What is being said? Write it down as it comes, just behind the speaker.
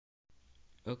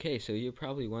Okay, so you're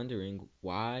probably wondering,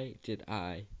 why did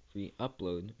I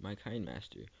re-upload my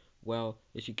KineMaster? Well,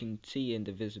 as you can see in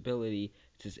the visibility,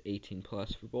 it says 18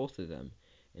 plus for both of them.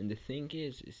 And the thing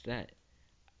is that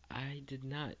I did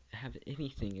not have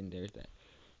anything in there that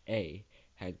A,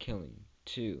 had killing,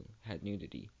 2, had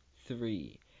nudity,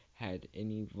 3, had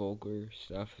any vulgar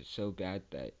stuff so bad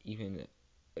that even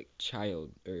a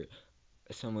child or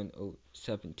someone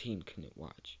 17 couldn't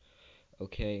watch.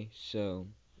 Okay, so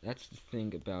that's the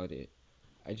thing about it.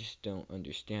 I just don't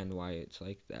understand why it's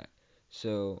like that.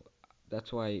 So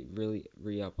that's why I really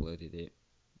re-uploaded it.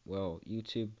 Well,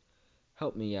 YouTube,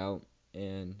 help me out,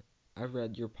 and I've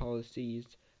read your policies.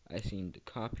 I've seen the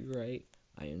copyright.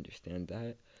 I understand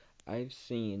that. I've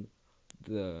seen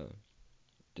the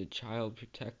the child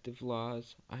protective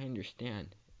laws. I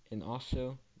understand. And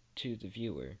also, to the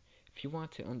viewer, if you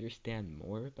want to understand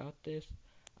more about this,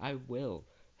 I will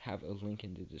have a link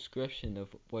in the description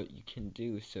of what you can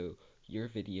do so your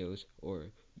videos or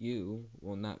you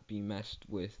will not be messed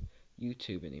with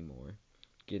YouTube anymore,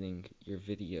 getting your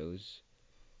videos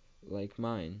like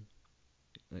mine.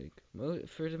 Like,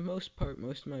 for the most part,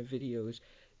 most of my videos,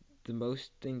 the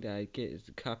most thing that I get is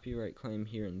the copyright claim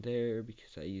here and there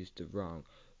because I used the wrong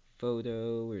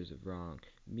photo or the wrong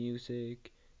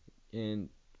music. And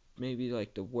maybe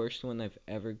like the worst one I've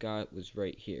ever got was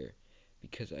right here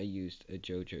because I used a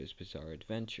JoJo's Bizarre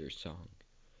Adventure song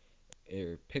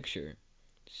or picture.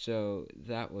 So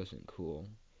that wasn't cool.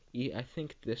 I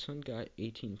think this one got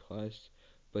 18 plus,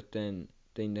 but then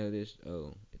they noticed,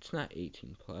 oh, it's not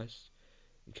 18 plus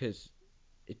because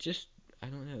it just, I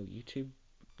don't know, YouTube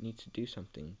needs to do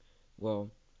something.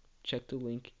 Well, check the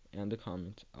link and the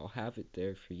comments. I'll have it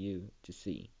there for you to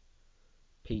see.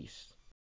 Peace.